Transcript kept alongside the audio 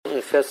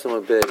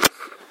Testimony big.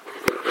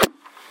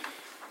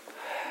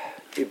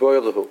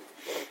 Iboilahu.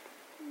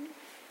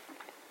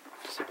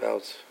 It's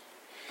about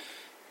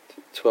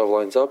 12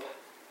 lines up.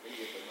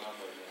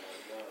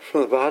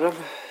 From the bottom.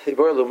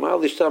 Iboilahu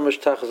ma'al ishtamash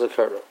tachas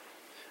hakara.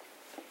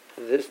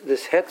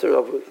 This heter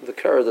of the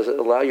kara does it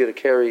allow you to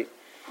carry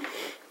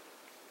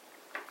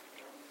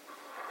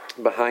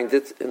behind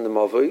it in the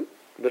mavui,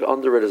 but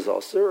under it is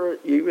also, or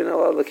you even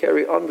allowed to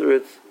carry under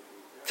it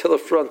till the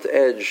front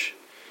edge.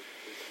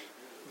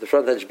 The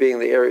front edge being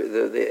the area,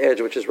 the edge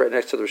which is right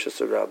next to the Rosh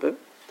Hashanah.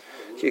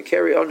 So you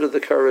carry under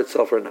the kara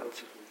itself or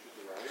not.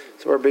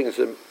 So we're being a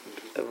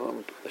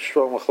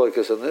strong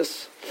machlokas on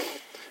this.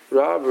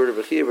 Rab or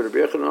the Bechia or the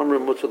Berachan Amr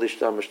mutar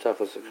lishtamash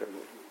tachas hakara.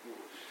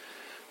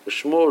 The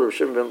Shmuel, Rav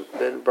Shimon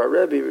ben Bar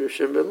Rebbe, Rav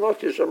Shimon ben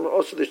Lakish,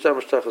 also the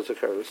Shtamash Tachas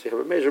HaKara. So you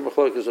have a major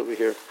machlokas over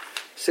here.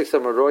 6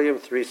 Amaroyim,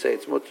 3 say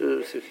it's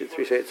mutar,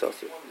 3 say it's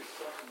asur.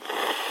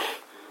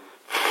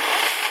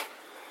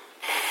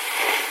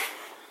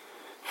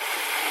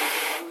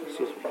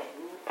 Excuse me.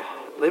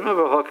 Lema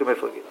v'hakim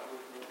eflagi.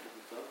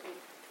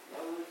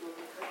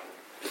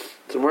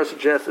 So more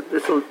suggested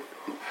this will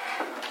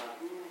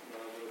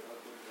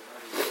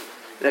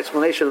an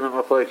explanation of the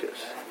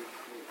machlokas.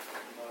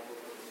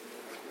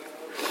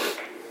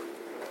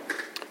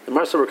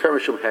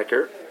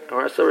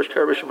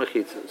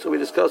 So we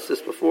discussed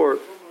this before.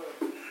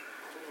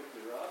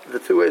 The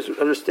two ways to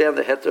understand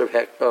the heter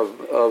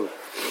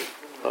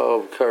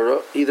of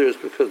kara, either is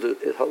because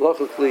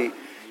halachically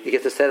you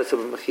get the status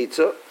of a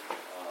mechitza,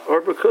 or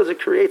because it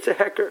creates a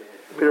heker.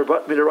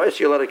 Midaraisa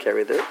you're allowed to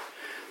carry there.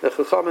 The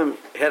Chachamim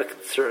had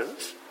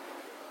concerns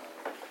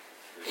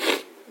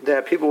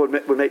that people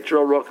would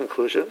draw wrong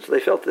conclusions. They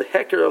felt the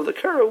heker of the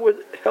kara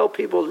would help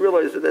people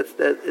realize that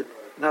it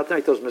not to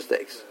make those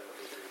mistakes.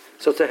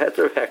 So it's a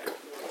heter of heker.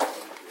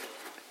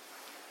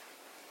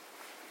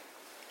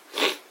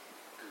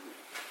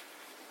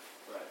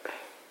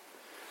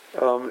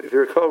 If you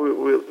recall,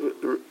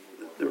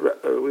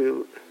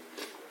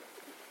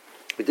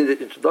 we did an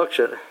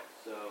introduction.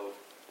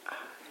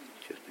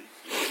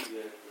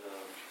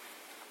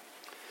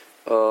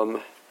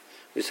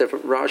 We said from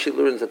Rashi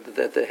learns that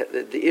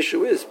the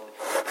issue is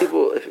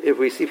people. If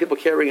we see people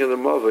carrying in the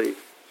mavi,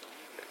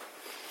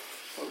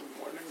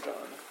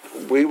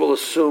 we will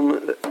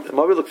assume that the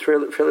mavi looks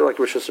fairly like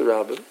Rosh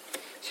Hashanah.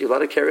 So you're allowed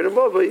to carry in a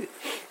mavi.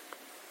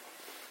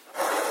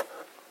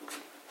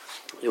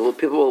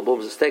 People will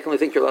mistakenly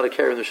think you're allowed to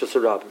carry in the Rosh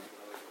Hashanah.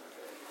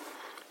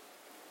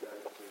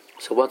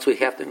 So once we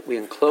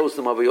enclose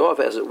the mavi off,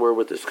 as it were,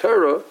 with this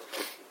kara,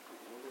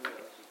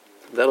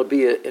 that'll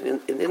be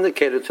an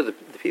indicator to the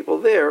people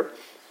there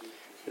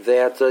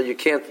that you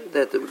can't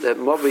that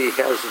mavi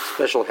has a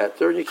special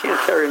heter and you can't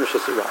carry in the Rosh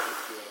Hashanah.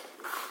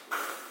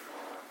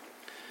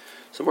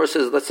 So Mor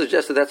says, let's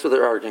suggest that that's what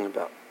they're arguing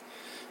about.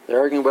 They're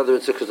arguing whether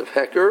it's because of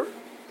heker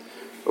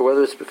or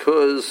whether it's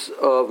because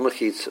of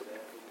mechitza.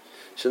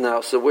 So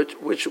now,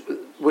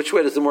 which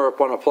way does the Mor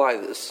want to apply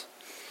this?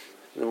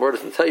 The Mor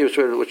doesn't tell you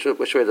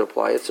which way to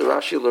apply it. So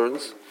Rashi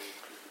learns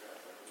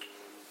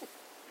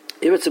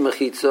if it's a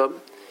mechitza,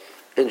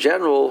 in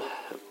general,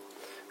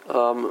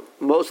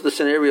 most of the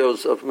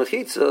scenarios of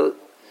mechitza,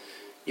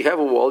 you have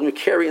a wall and you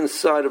carry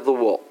inside of the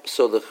wall.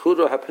 So the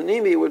chudo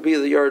hapanimi would be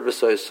the yard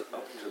v'sois.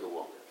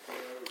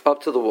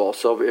 Up to the wall.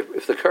 So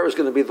if the kara is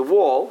going to be the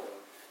wall,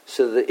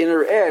 so the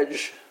inner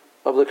edge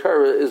of the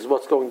kara is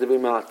what's going to be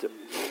matir.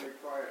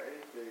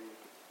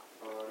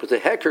 But the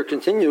heker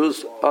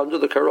continues under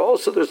the kara.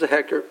 Also, there's a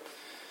heker.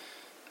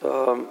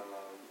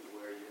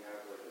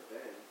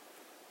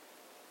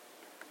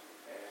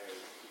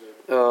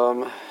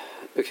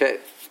 Okay,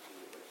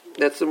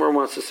 that's the Mor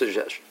wants to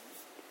suggest.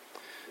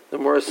 The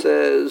Mor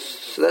says,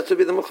 so that would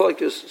be the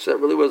machlokes. So that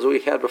really was what we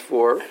had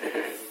before.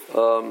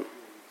 The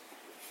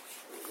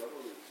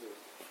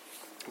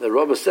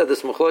Rabbah said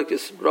this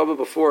machlokes. Rabbah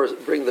before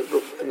bring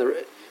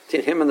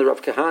between him and the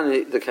Rav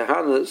Kahani, the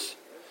Kahanas.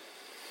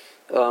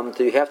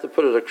 Do you have to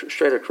put it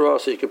straight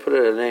across, so you can put it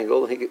at an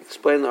angle? He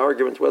explained the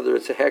argument whether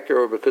it's a heker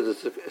or because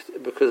it's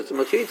a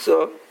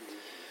mechitza.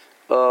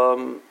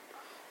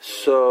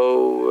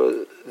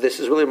 So this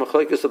is really a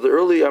machlokes of the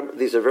early.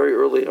 These are very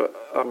early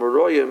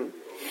Amoraim,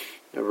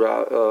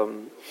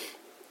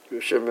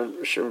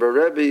 Shimon Bar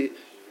Rebbe,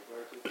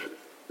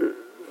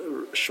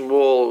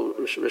 Shmuel,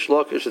 Rish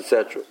Lakish,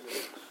 etc.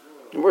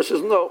 The Mor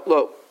says no.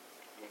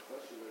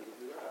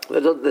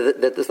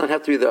 That does not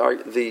have to be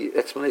the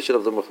explanation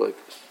of the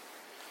machlokes.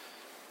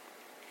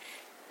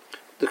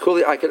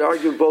 I could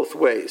argue both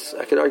ways.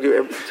 I could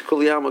argue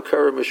Kuliyama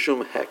Kara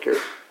Mishum Heker.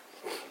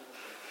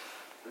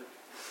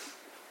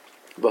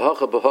 The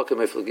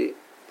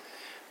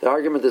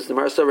argument is the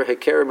Marsavar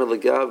Heker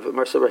Milagav,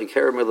 Marsavar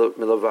Heker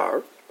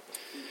Milavar.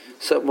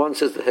 So one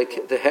says the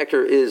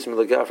Heker is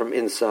Milagav from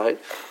inside.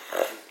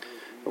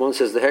 One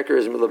says the Heker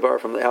is Milavar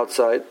from the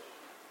outside.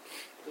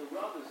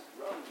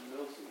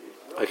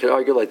 I could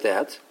argue like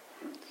that.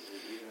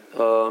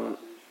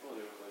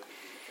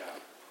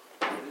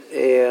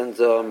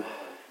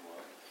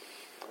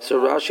 So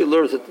Rashi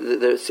learns that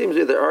there seems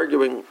to be they're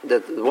arguing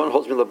that the one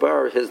holds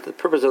milabar, the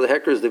purpose of the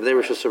hecker is the bnei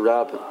rishus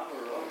harabim.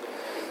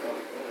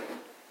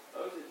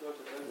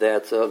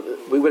 That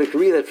we would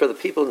agree that for the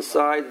people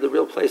inside the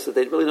real place, that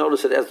they really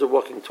notice it as they're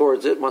walking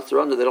towards it. Once they're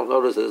under, they don't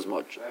notice it as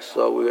much.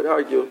 So we would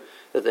argue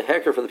that the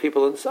hecker for the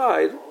people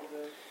inside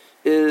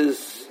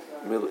is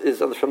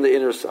from the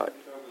inner side.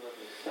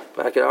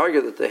 But I could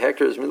argue that the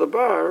hecker is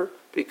milabar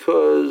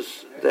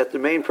because that the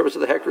main purpose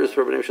of the hecker is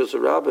for bnei rishus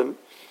harabim.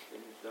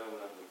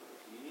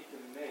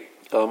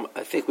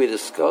 I think we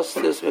discussed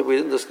this. Maybe we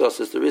didn't discuss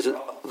this.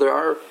 There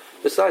are,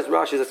 besides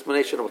Rashi's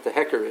explanation of what the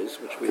hecker is,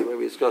 which we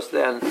discussed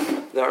then,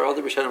 there are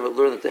other Rishonim that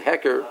learn that the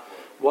hecker,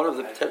 one of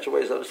the potential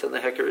ways to understand the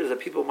hecker is that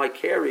people might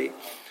carry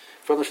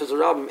from the Rishus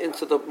Harabim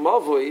into the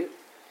Mavui,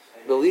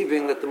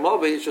 believing that the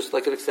Mavui is just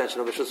like an extension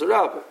of the Rishus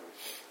Harabim.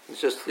 It's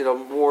just,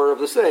 more of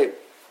the same.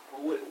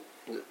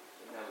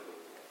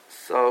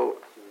 So,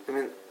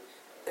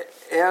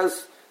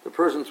 as the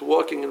person's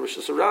walking in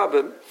Rishus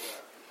Harabim,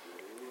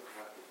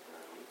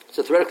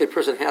 so theoretically, a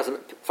person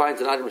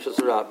finds an item in Rishus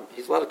Harabim.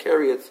 He's allowed to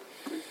carry it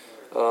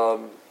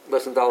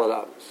less than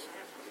 $1.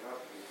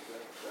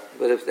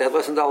 But if they have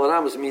less than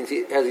 $, it means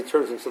as he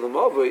turns into the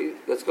Mavui,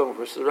 that's going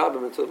from Rishus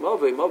Harabim into the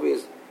Mavui. Mavui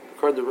is,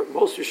 according to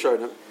most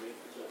Rishonim,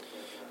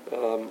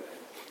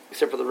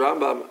 except for the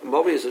Rambam,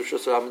 Mavui is the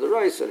Rishus Harabim the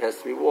Rais, so it has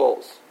 3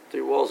 walls. 3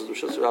 walls is the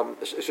Rishus Harabim.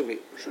 Excuse me,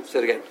 say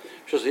it again.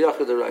 Rishus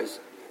Yachid the Rais.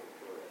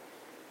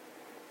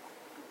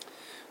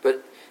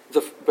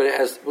 But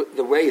as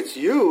the way it's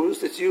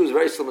used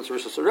very similar to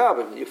Rishus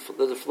Harabim.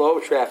 There's a flow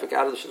of traffic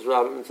out of the Rishus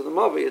Harabim into the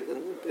Mavui,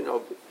 and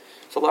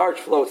it's a large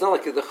flow. It's not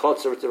like the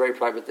Chotzer; it's a very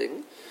private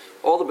thing.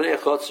 All the Bnei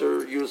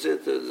Chotzer use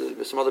it.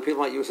 Some other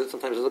people might use it.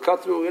 Sometimes there's a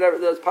cut through. Whatever.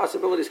 There's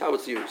possibilities how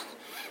it's used.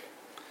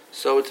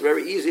 So it's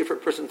very easy for a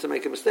person to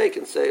make a mistake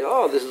and say,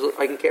 "Oh,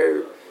 I can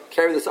carry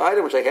this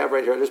item which I have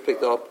right here. I just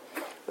picked up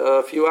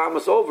a few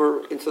amas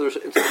over into the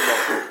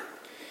Mavui."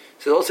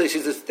 So also he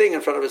sees this thing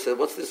in front of us. Said,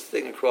 "What's this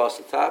thing across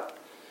the top?"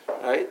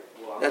 Right?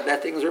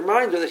 That thing is a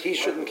reminder that he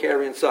shouldn't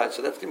carry inside.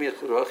 So that's going to be a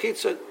churah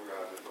chitza.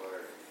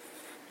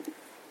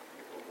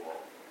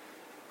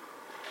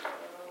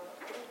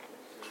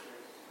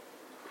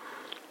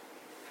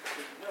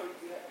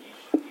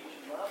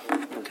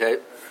 Okay.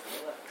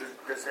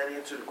 Does that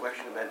answer the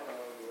question about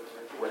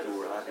whether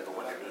we're allowed to go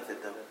underneath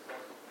it, though?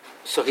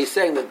 So he's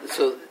saying that.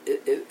 So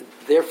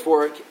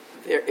therefore,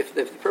 if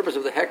the purpose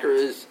of the hecker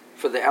is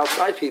for the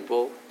outside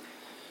people,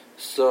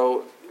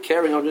 so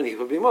carrying underneath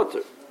would be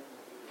mutter.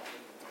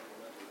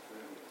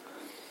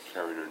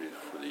 Carrying underneath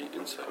for the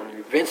inside.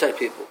 The inside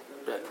people,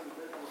 right?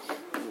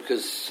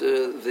 Because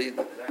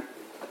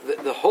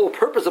the whole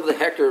purpose of the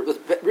hecker was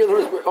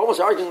really we're almost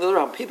arguing the other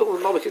round. People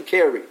in the Mavui could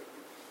carry.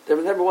 There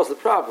never was the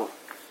problem.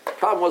 The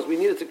problem was we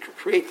needed to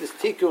create this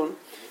tikkun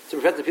to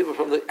prevent the people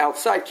from the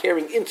outside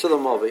carrying into the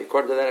Mavui,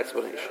 according to that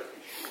explanation.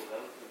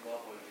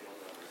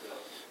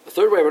 The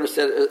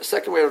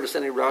second way of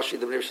understanding Rashi,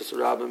 the Bnei Rishus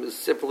Harabim, is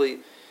simply,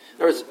 in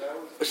other words,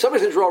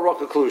 somebody can draw a wrong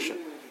conclusion.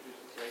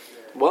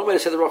 One way to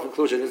say the wrong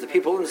conclusion is the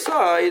people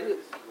inside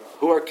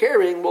who are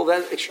carrying will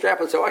then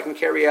extrapolate, so I can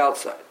carry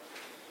outside.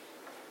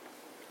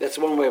 That's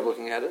one way of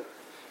looking at it.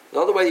 The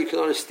other way you can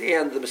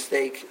understand the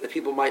mistake that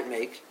people might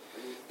make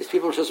is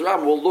people in Rishus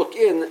Harabim will look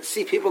in,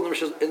 see people in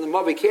the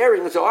Mavui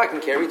carrying, and say, I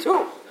can carry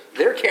too.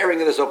 They're carrying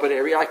in this open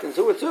area, I can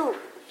do it too.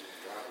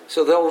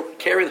 So they'll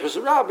carry the Rishus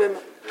Harabim,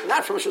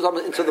 not from Rishus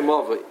Harabim into the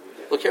Mavui.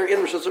 They'll carry in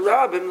Rishus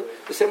Harabim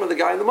the same way the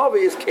guy in the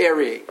Mavui is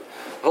carrying.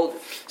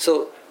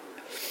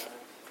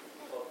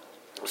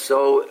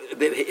 So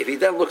if he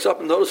then looks up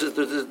and notices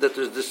that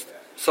there's this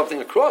something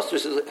across,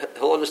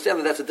 he'll understand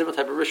that that's a different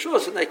type of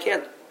rishus, and they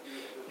can't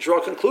draw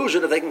a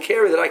conclusion that they can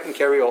carry that I can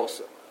carry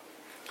also.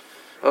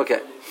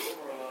 Okay.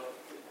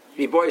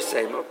 The boys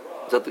say, the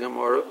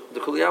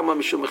kuliyama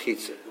mishum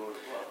mechitza.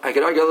 I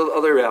could argue the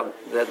other way around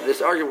that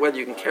this argument whether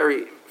you can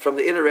carry from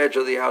the inner edge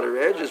or the outer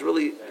edge is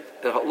really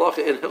a halacha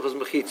in hilchos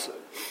mechitza.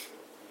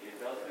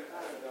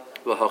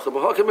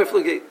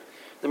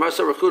 The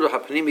Marsa Rachuda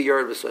Hapnimi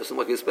Yard V'Sosim,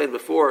 like we explained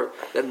before,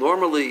 that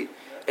normally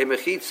a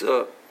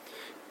mechitza,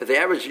 the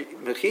average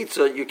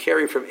mechitza, you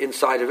carry from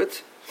inside of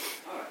it.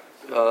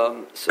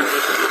 So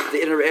the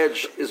inner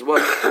edge is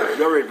what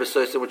Yard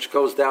V'Sosim, which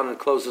goes down and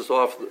closes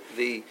off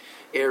the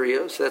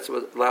area, so that's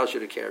what allows you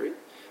to carry.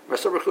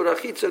 Marsa Rachuda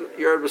Chitza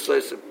Yard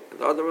V'Sosim.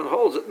 The other one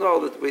holds it. No,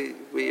 that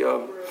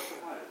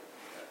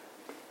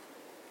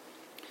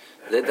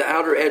the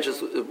outer edge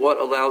is what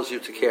allows you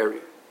to carry.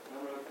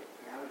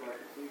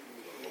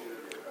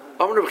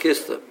 Rav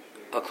Chisda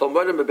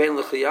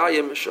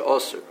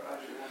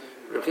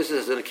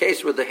says in a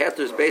case where the heter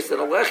is based on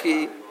a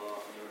lechi,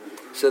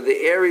 so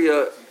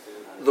the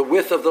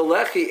width of the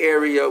lechi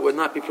area would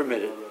not be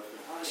permitted.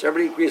 So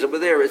everybody agrees over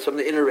there it's from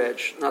the inner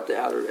edge, not the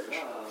outer edge.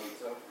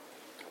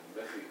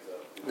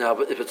 Now,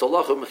 but if it's a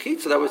lach of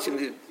mechitza, that would seem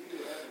to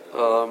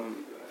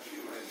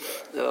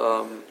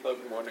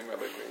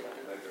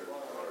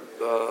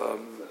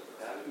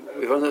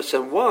we don't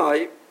understand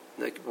why.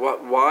 Like,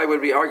 why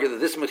would we argue that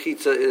this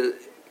mechitza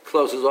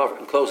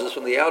closes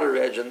from the outer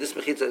edge, and this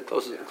mechitza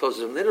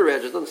closes from the inner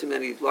edge. There doesn't seem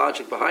any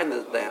logic behind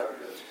that.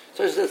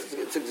 So it's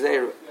a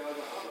gzeira.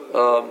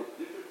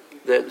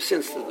 That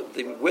since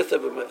the width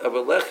of a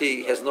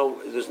lechi there's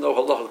no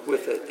halachic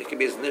with it, it can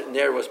be as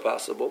narrow as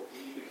possible.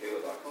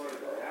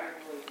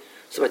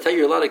 So I tell you,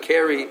 you're allowed to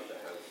carry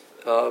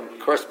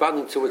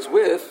corresponding to its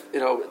width,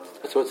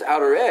 to its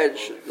outer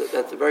edge.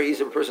 That's very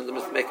easy for a person to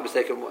make a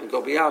mistake and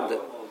go beyond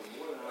it,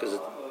 because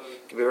it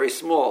can be very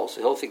small. So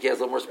he'll think he has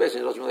a little more space,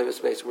 and he doesn't really have a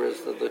space.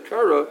 Whereas the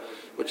kara,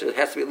 which it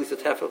has to be at least a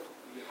tefach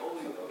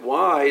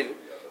wide,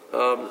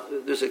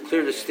 there's a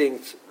clear,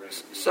 distinct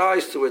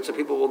size to it, so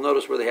people will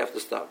notice where they have to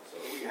stop. So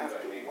we have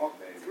to walk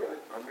through it,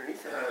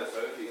 underneath it.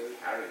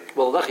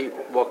 Well, lucky you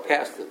walk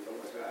past it.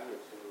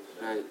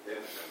 Right.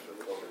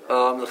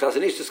 The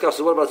Chazon Ish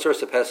discusses, what about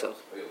Tzuras Pesach?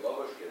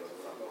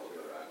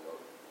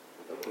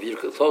 If you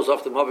close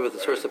off the Mavi with the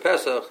Tzuras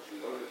Pesach,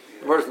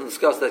 the Gemara doesn't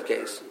discuss that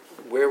case.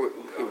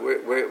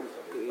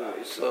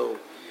 So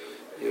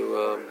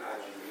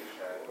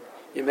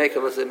you make it,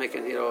 let's say,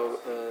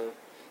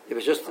 if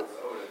it's just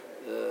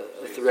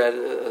a thread,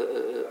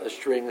 a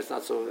string, it's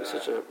not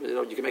such a,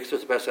 you can make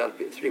Tzuras Pesach out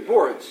of 3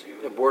 boards,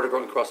 a border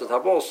going across the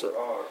top also.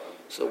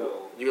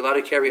 So you're allowed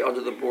to carry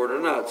under the board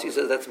or not. So he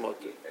says that's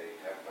mutter.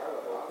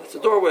 It's a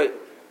doorway.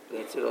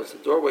 It's a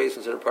doorway is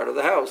considered part of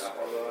the house.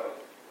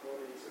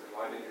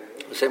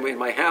 The same way in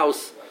my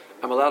house,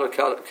 I'm allowed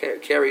to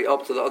carry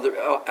up to the other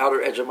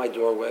outer edge of my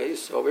doorway.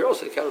 So we're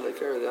also carry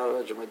the outer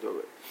edge of my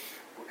doorway.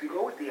 Well, if you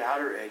go with the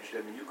outer edge,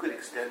 then you could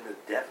extend the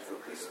depth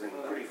of this thing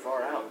pretty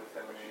far out,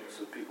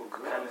 so people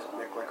could kind of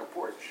make like a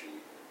porch.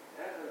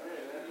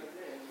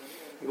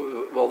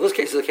 Well, this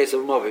case is a case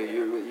of a movie.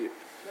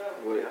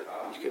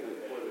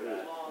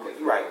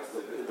 Right,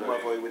 the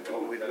mavoi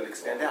would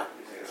extend out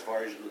as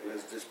far as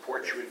this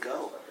porch would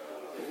go.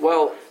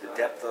 Well, the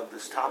depth of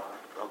this top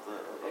of the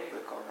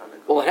car.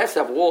 Well, it has to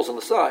have walls on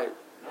the side.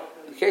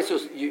 The case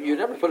was you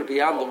never put it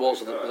beyond the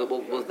walls of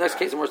the next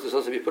case, of course, is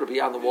if you put it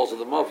beyond the walls of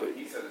the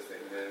mavoi.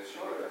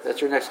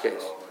 That's your next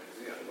case.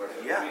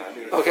 Yeah. I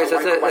mean, okay, so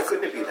why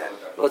couldn't it be that?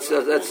 Let's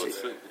see.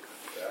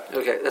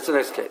 Okay, that's the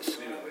next case.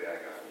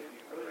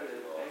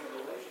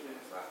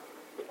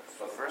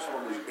 First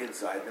one was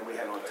inside, then we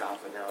had on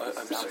top, and now it's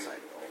outside.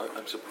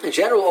 In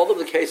general, all of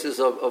the cases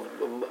of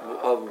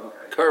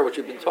Kerr, which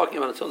you've been talking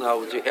about until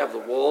now, is you have the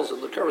walls,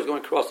 and the Kerr is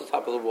going across the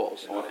top of the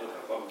walls. So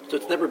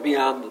it's never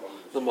beyond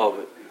the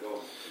Movid.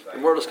 The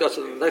more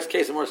discusses, the next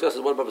case, the more discusses,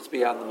 what about if it's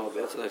beyond the Movid?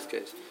 That's the next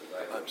case.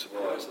 I'm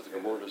surprised that the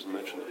Gemara doesn't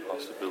mention the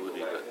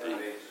possibility that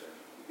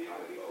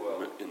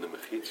in the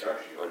Mechitza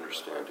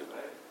understanding,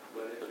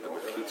 that the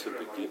Mechitza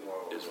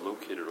is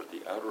located at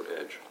the outer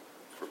edge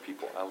for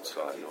people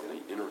outside and on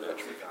the inner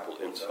edge for people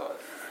inside,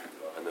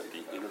 and that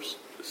the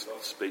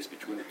space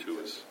between the two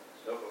is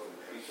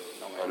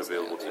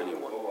unavailable to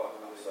anyone.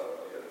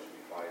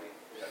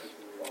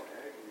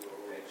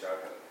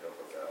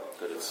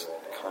 That it's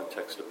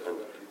context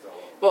dependent.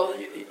 Well,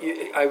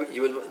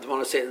 you would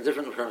want to say it in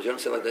different terms. You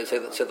don't say like they say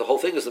the whole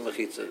thing is the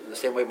mechitza. In the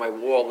same way, my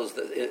wall is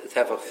it's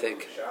tefach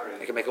thick.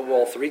 I can make a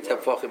wall 3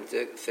 tefachim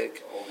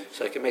thick,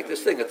 so I can make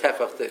this thing a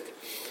tefach thick.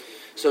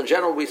 So in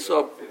general, we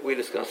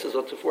discussed this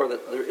before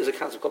that there is a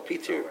concept called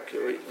pitir.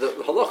 The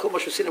halacha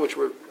mashusina, which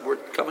we're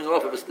coming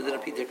off of, is the din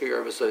of pitikra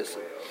yared b'soisa.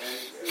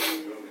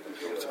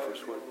 What's the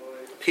first one?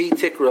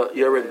 Pitikra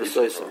yared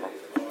b'soisa.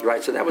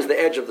 Right. So that was the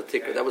edge of the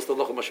tikra. That was the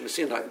halacha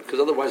mashusina, because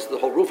otherwise the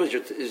whole roof is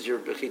your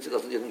bechitza.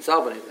 Doesn't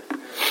solve anything.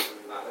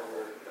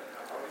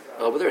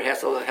 Over there, it has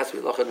to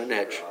be halacha on an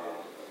edge.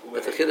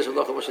 But the chiddush of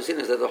halacha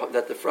mashusina is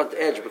that the front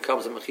edge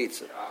becomes a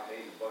mechitza.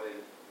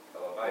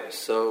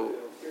 So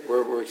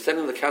we're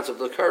extending the concept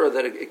of the kara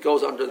that it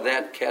goes under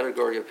that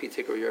category of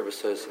pitik or yared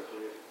b'soisa.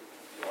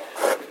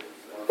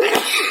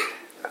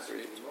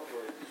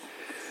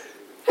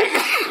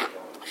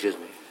 Excuse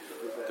me.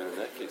 Then in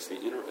that case, the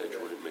inner edge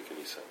wouldn't make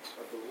any sense.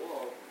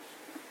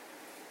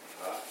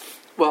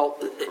 Well,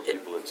 for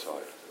people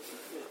inside.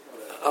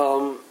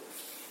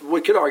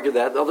 We could argue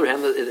that. On the other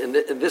hand,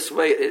 in this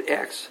way, it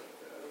acts.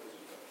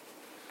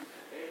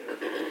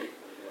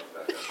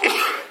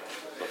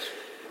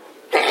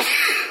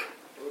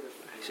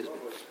 Excuse me.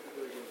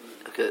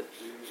 Okay,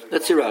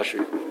 let's see Rashi.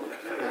 I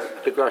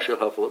think Rashi will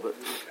help a little bit.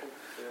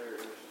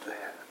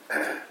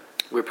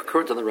 We're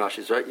current on the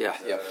Rashis, right? Yeah.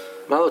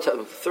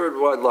 The third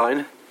wide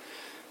line.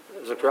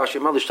 There's a Rashi.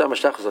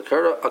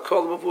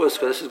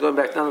 This is going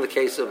back down to the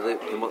case of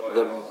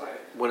the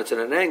when it's in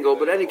an angle,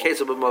 but any case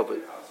of a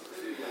mavit.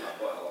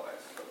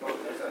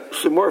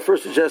 So more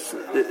first suggests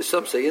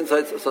some say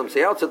inside, some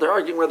say outside. They're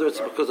arguing whether it's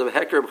because of a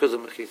hecker or because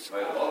of mechitza.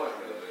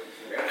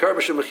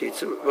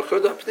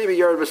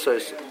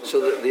 So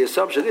the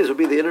assumption would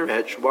be the inner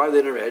edge. Why the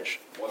inner edge?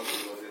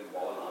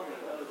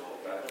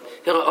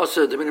 So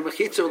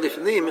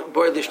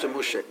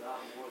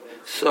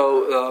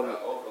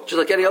just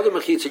like any other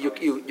mechitza,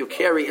 you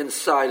carry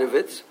inside of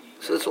it.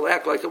 So this will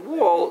act like a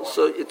wall.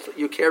 So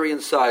you carry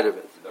inside of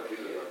it.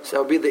 So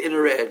that would be the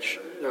inner edge.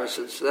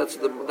 So that's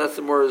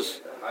the more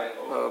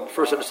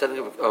first understanding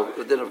of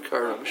the din of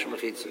kara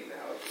mechitza.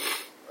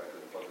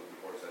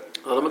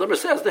 Well, the Gemara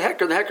says the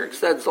hecker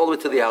extends all the way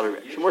to the outer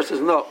edge. The Gemara says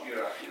no.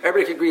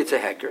 Everybody can agree it's a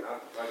hecker.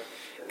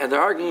 And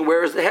they're arguing,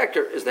 where is the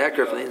hecker? Is the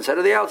hecker from the inside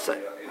or the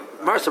outside?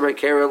 Marsa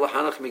Kara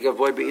Lahanach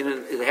Migavoy Bein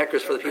is the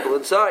heckers for the people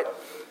inside.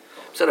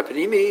 Said a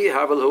Panimi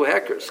Havalu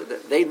hackers. So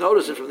they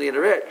notice it from the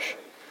inner edge.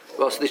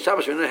 Well, so the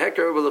Shamash in a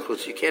hecker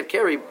you can't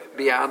carry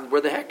beyond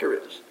where the hecker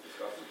is.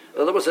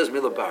 The Lama says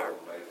Milabar.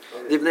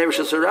 The Bnei Rosh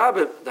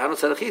Hashanah, the Hanan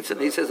Sarachitzin,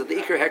 he says that the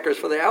Iker hecker is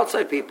for the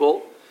outside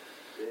people,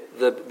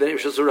 the Bnei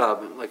Rosh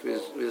Hashanah, like we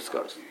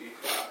discussed.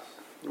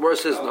 The Gemara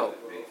says no.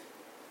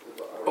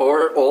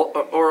 Or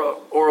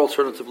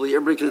alternatively,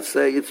 everybody could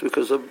say it's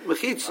because of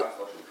Mechitza.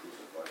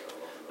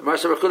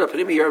 Marsa Rachuda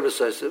Panimi Yarv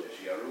Asaisim.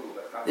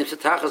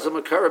 Nimsatachas of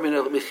Makara min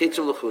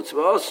Mechitza L'chutz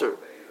V'Aser.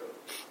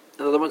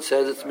 Another one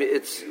says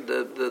it's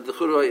the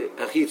Churoi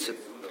Hachitzin.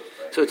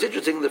 So it's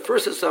interesting. The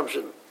first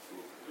assumption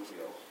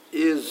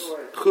is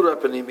Chura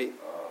Panimi.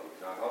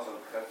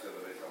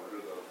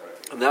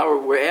 And now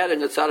we're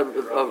adding a tzad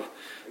of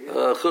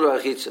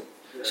Chura Hachitzin.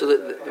 So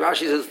the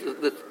Rashi says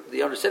that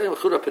the understanding of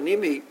Chura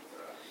Panimi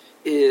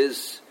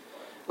is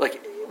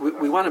like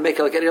we want to make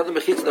it like any other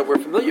mechitza that we're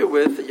familiar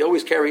with that you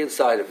always carry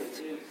inside of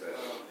it.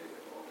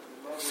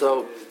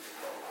 So,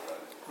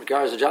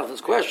 regardless of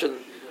Jonathan's question,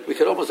 we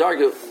could almost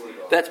argue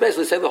that's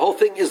basically saying the whole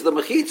thing is the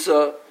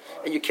mechitza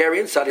and you carry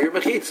inside of your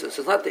mechitza.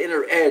 So it's not the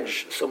inner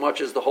edge so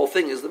much as the whole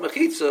thing is the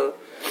mechitza,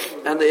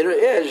 and the inner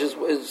edge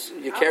is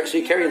you carry. So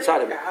you carry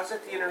inside of it. How's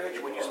that the inner edge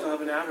when you still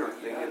have an outer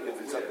thing?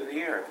 If it's up in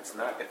the air, if it's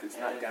not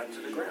down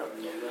to the ground.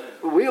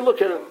 We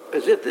look at it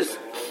as if this.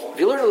 If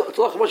you learn to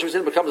look how much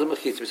it becomes a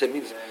mechitza, we say it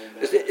means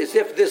as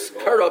if this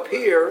curve up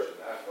here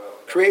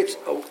creates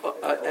a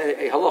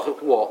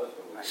halachic wall.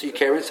 So you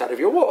carry inside of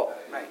your wall.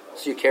 Right.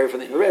 So you carry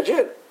from the inner edge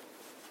in.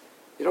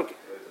 You don't.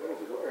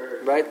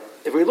 Right?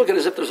 If we look at it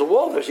as if there's a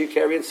wall there, so you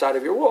carry inside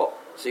of your wall.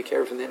 So you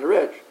carry from the inner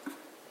edge.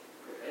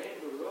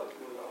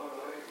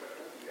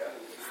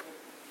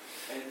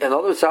 And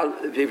other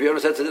sound, if you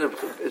understand,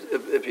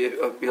 if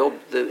you hold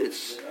that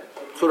it's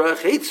Chura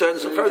Chitza, and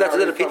so that's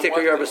then a Pitek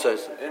or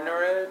Yarbasos.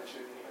 Inner edge?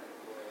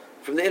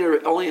 From the inner,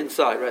 only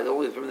inside, right?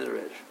 Only from the inner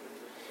edge.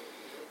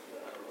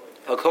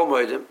 Al Kol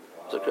Moedim,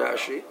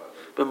 Zakrashi,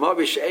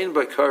 B'Mavi She'en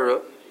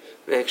B'Kara,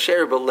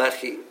 V'Heksheri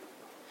B'Lechi,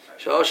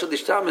 She'osha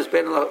Dishtam is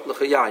Ben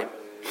L'Chayayim.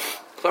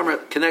 Klamer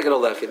Keneged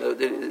Lechi,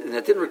 and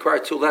it didn't require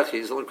two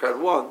lechis, it only required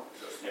one,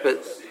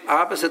 but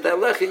opposite that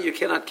lechi you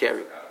cannot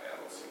carry.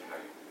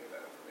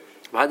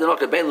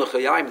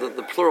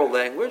 The plural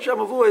language,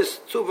 Amavu is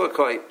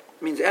Tuvakoi,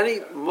 means any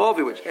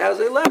movi which has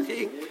a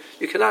lechi,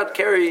 you cannot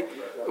carry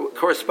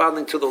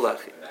corresponding to the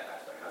lechi.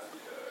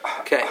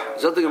 Okay,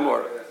 Zot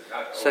Gemara.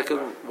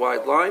 Second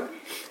wide line.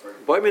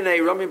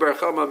 Boimine Rami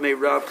Barchama me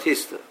Rav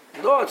Chista.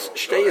 No, it's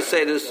Shtei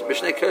Yesedus,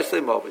 B'Shnei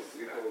Kersei Movi.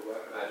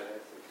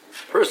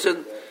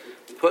 Person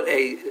put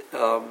a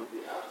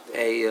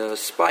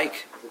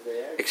spike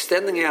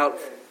extending out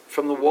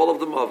from the wall of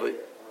the Mavi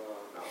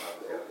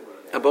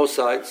on both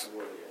sides.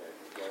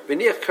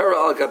 V'niach kara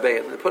al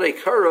gabein. They put a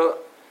kara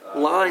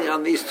lying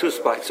on these two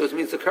spikes. So it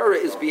means the kara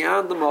is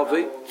beyond the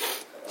Mavi,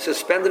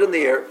 suspended in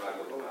the air,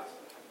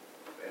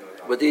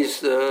 with these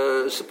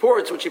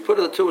supports which he put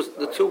on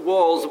the two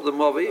walls of the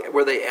Mavi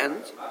where they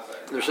end.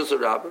 In the Rishus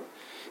Rabbin,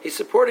 he's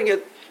supporting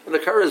it, and the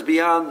kara is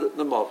beyond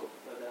the Mavi.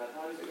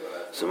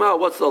 So now,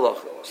 what's the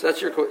halacha? So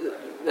that's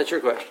your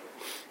question.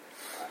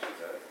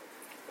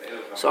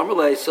 So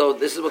Amalei, so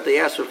this is what they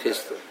asked Rav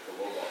Chisda.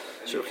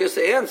 So Rav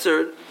Chisda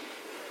answered,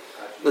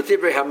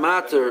 "L'divrei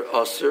hamater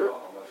aser,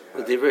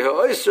 l'divrei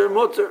ha'oser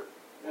muter."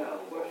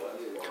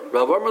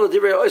 Rav Amar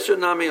l'divrei ha'oser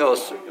nami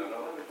aser.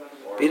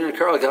 Being in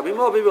Karl Gabi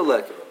Malbi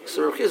Belek.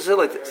 So Rav Chisda said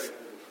like this: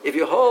 if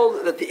you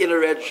hold that the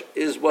inner edge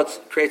is what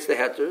creates the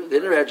heter, the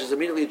inner edge is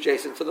immediately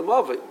adjacent to the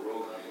Malvi.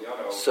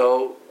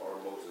 So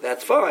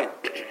that's fine.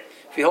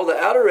 If you hold the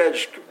outer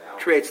edge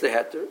creates the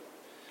heter,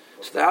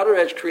 so the outer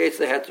edge creates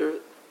the heter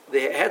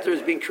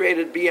is being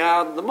created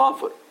beyond the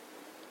mavui,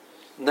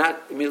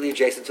 not immediately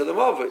adjacent to the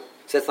mavui.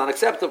 So it's not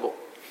acceptable.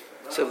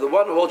 So if the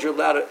one who holds you're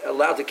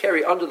allowed to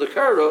carry under the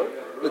kara,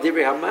 the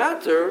divrei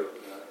hamater,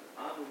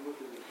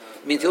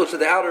 means he looks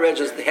at the outer edge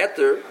as the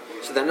heter,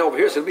 so then over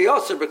here it's going to be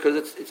also because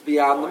it's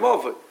beyond the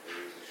mavui.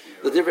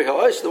 The divrei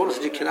ha'osh, the one who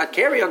says you cannot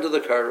carry under the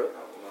kara,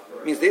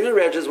 means the inner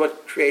edge is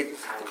what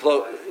creates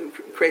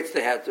the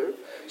heter.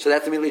 So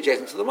that's immediately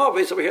adjacent to the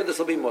Mavi. So over here, this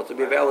will be mutter,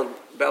 be a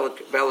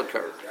valid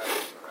curve.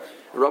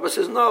 Rabbi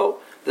says no,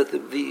 that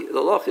the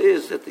loch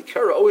is that the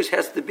curve always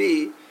has to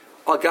be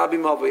al gabi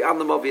Mavi, on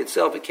the Mavi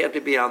itself. It can't be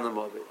beyond the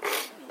Mavi.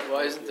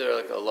 Why isn't there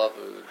like a love?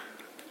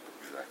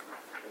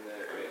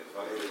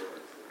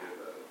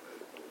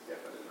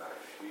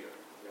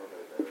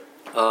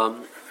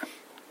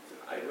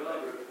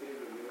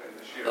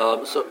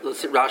 So let's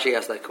see. Rashi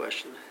asked that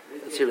question.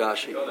 Let's see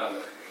Rashi.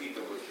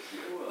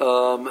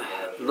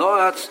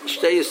 Noatz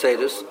shtei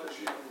yesedus.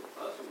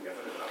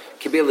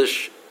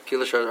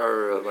 Kilish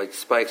are like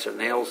spikes or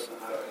nails.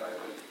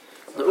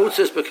 The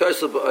utzis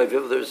because of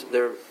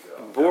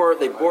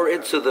they bore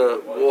into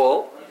the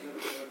wall.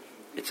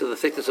 into the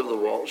thickness of the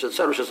wall.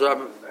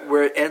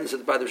 Where it ends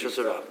by the Rosh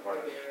Hashanah.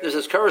 There's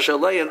this Kara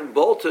Shalein,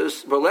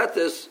 Boltus,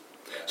 Boletus,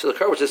 so the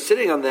Kara which is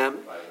sitting on them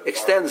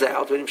extends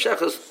out. It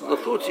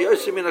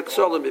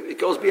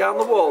goes beyond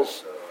the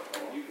walls.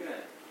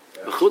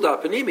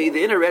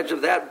 The inner edge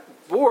of that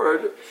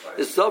board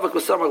is Zavak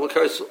Basamar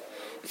Lakoisel.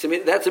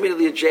 That's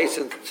immediately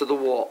adjacent to the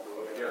wall.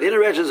 The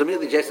inner edge is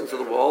immediately adjacent to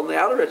the wall, and the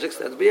outer edge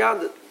extends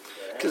beyond it.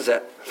 Because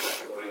I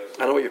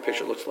don't know what your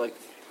picture looks like.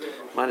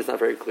 Mine is not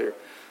very clear.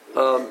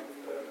 The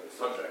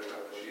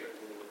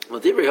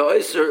one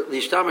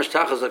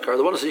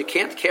that says you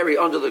can't carry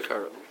under the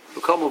car.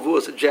 V'kol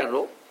is in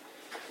general.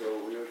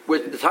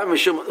 With the time of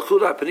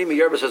Chuda Panimi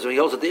Yerba says when he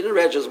holds that the inner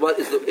edge is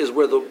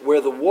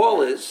where the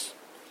wall is.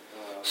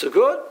 So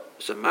good.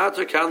 So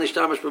matter kan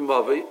lishtamish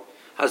b'mavi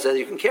has that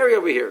you can carry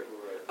over here.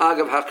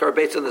 Agav hakar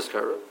beitz in this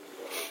car.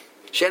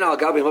 Shein al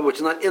gabi mavi, which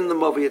is not in the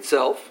mavi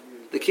itself.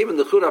 The kim in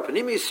the Chuda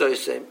Panimi is so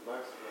same.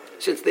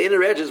 Since the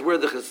inner edge is where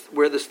the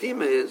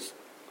stima is.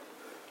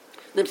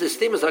 The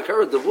stima is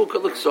hakar the vuka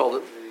looks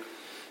solid.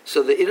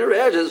 So the inner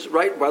edge is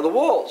right by the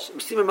walls.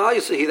 Stima mal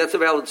yusahi, that's a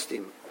valid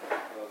stima.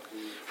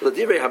 For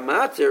the divrei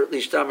hamater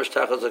lishtamish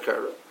tachas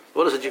hakara.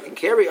 What is it you can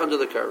carry under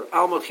the car?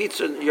 Al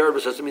machitzon yerba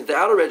says it means the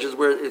outer edge is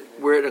where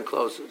it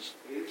encloses.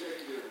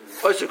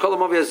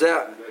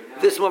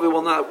 This movie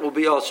will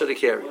be also to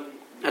carry.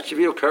 That should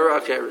be a kara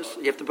akaris.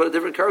 You have to put a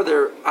different car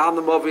there on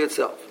the movie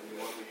itself.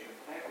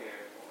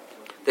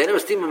 They never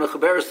steam a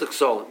mechaberis to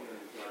ksolim.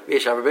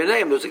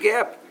 There's a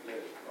gap.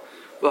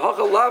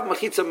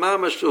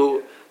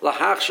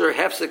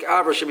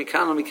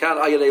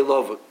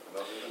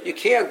 You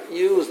can't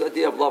use the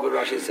idea of Lavan,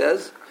 Rashi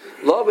says.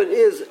 Lavan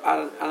is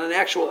on an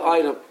actual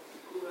item,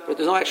 but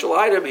there's no actual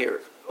item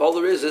here. All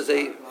there is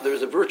a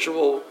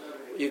virtual.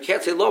 You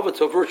can't say Lavan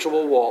to a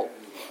virtual wall.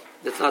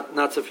 That's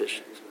not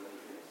sufficient.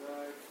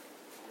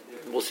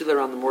 We'll see later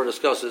on. The more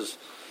discusses,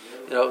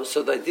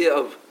 So the idea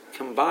of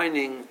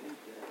combining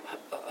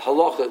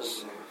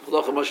halachas,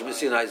 halacha Moshe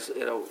Messinai's,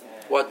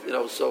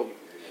 So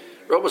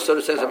Roma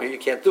started saying something. You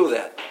can't do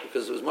that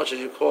because as much as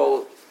you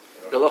call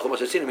the halacha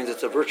Moshe Messinai means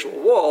it's a virtual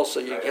wall, so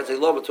you can't say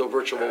Lavan to a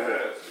virtual wall.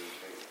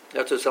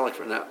 That's what it sounds like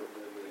for now.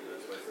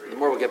 The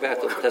more we'll get back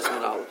to the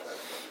Testament Aleph.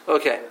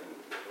 Okay.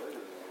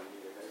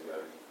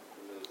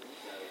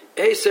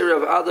 Eser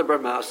of Ada Bar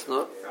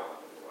Masna.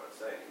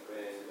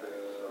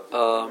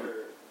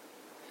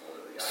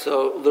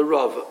 So the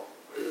Rav.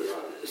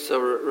 So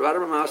Rav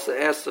Bar Masna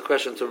asked the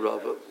question to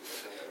Rav.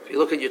 If you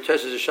look at your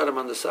Teshes Yeshanim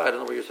on the side, I don't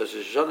know where your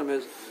Teshes Yeshanim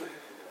is.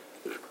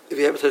 If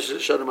you have a Teshes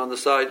Yeshanim on the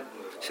side, it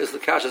says the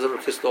Kash is a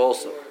Kista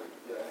also.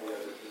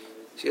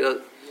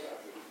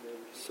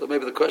 So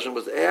maybe the question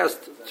was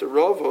asked to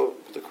Rava,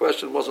 but the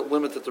question wasn't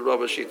limited to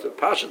Rava Shita.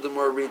 Pasha, the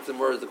more read, the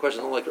more the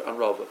question is only on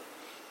Rava.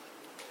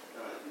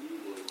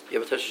 You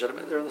have a Teshes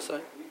Yeshanim there on the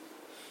side?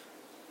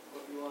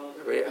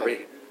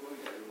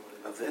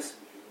 Of this?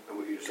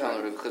 That's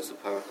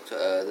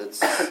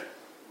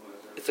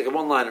It's like a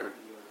one-liner.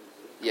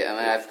 yeah. I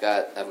mean, I've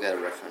got a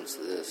reference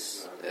to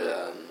this.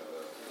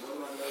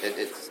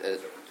 It's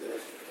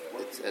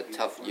a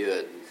tough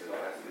yud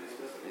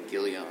in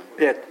Gileon.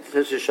 Yeah,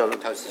 Teshes Yeshanim.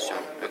 Tough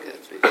Yishan. Okay,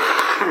 that's what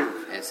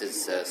and it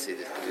says see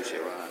the Kedusha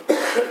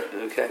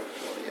Ran. Okay.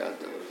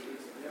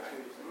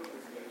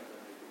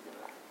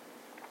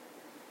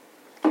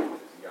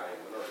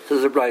 So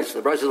there's a Bryce.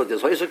 The Bryce is like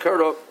this. If the car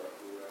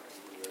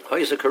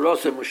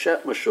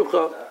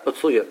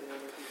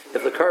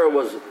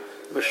was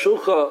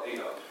Meshucha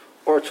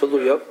or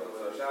Tuluya,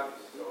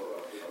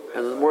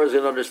 and the more is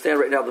going to understand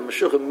right now, the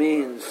Meshucha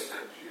means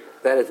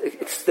that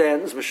it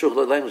extends. Meshucha,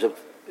 the language of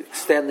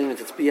extending,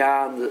 means it's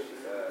beyond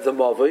the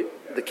Mavi,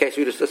 the case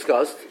we just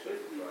discussed.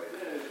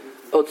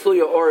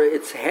 Tuluya, or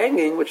it's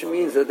hanging, which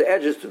means that the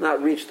edges do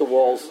not reach the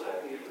walls.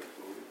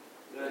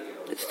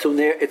 It's too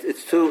near.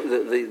 It's too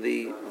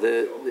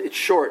it's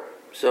short.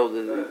 So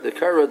the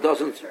kara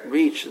doesn't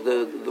reach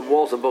the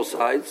walls on both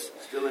sides.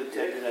 Still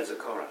intended as a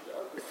kara.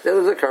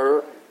 Still as a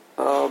kara,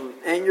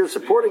 and you're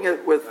supporting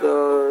it with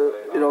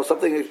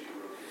something.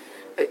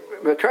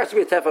 The kara has to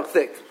be a tefach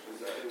thick.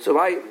 So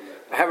my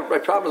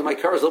problem is my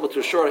kara is a little bit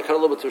too short. I cut a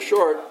little bit too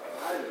short,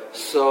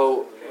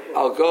 so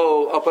I'll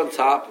go up on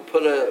top,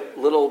 put a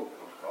little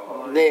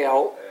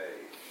nail,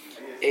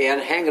 and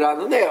hang it on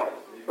the nail.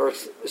 But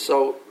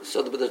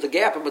there's a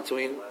gap in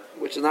between,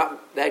 which is not,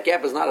 that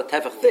gap is not a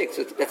tefach thick.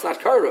 So it's not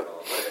kara,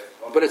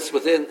 but it's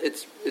within.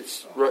 It's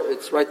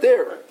right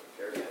there.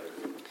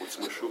 What's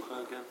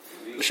Meshucha again?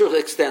 Meshucha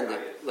extending,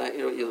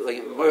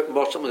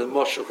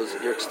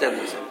 you're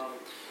extending something.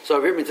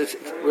 So here means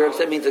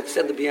that means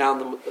extended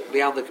beyond the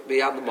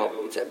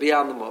mobile. It's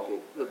beyond the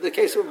mobile. The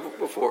case of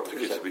before. The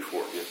case of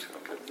before, yes.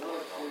 Okay.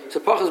 So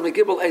pachas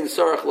megibel ein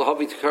sarach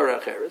lahavi t'kara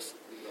acheres.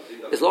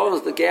 As long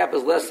as the gap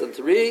is less than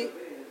 3,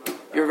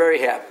 you're very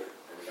happy.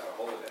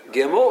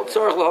 Gimel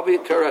tzarich lahavi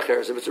t'kara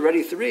acheres. If it's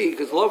already 3,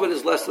 because lavan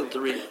is less than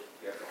 3.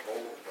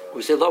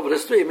 We say lavan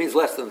is 3, it means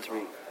less than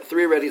 3.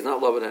 3 already is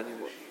not lavan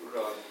anymore.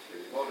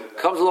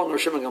 Comes along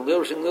Rosh Gamliel.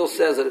 Rosh Gamliel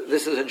says that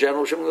this is in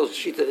general. Rosh Gamliel's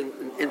shita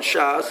in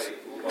Shas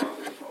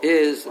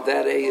is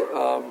that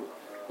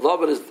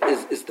Lavan is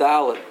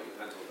Dalit.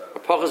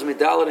 Pachas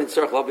Midalit in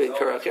Tzarech Lavan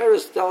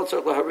Karacheres, Dalit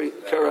Tzarech Lavan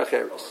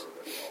Karacheres.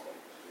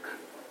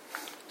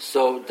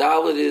 So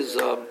Dalit is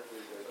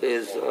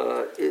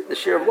the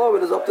share of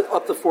Lavan is up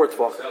to 4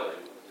 tefachim.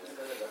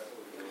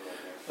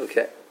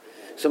 Okay.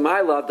 So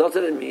my love,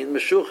 doesn't it mean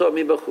Meshucha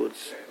mi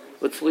b'chutz,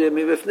 Tzliya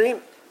mi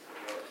b'fnim?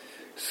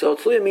 So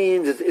Tzliya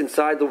means it's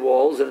inside the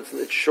walls and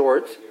it's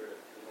short.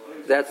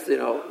 That's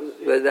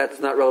that's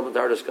not relevant to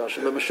our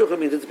discussion. But Meshucha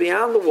means it's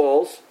beyond the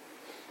walls.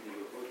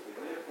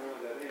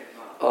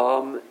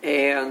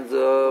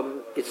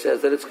 It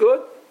says that it's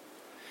good.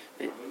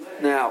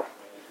 Now,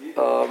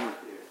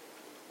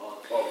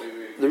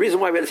 the reason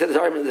why we had to say this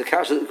argument is the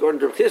Kasha according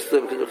to Rav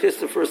Chisda, because Rav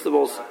Chisda first of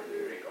all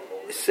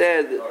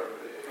said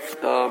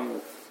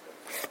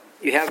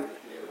you have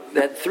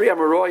that 3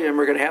 Amoroyim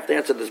are going to have to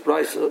answer this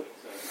brisa,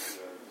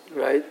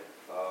 right?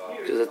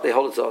 Because they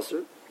hold it's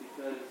also.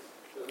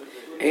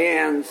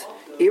 And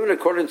even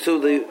according to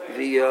the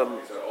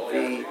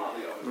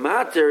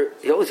matter,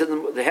 he only said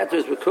the heter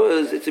is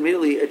because it's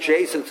immediately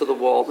adjacent to the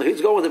wall. Now,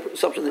 he's going with the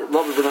assumption that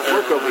love will not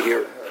work over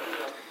here,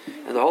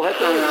 and the whole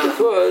heter is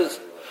because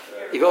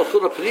you go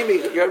through the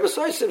panimi, you're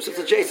beside him, so it's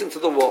adjacent to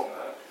the wall.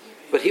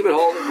 But he would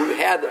hold. We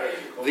had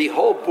the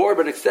whole board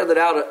been extended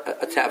out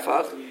a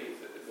tefach.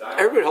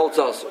 Everybody holds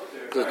also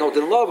because there's no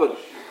din love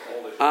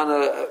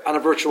on a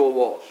virtual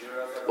wall.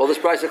 Well, this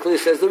price clearly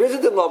says there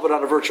isn't din love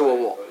on a virtual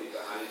wall.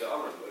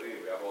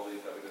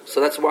 So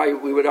that's why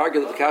we would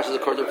argue that the kasha is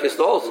according to Kista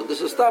also. This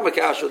is Stama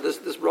kasha. This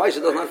brisa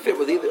does not fit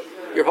with either.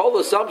 Your whole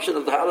assumption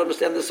of how to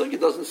understand the sugya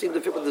doesn't seem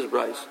to fit with this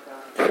brisa.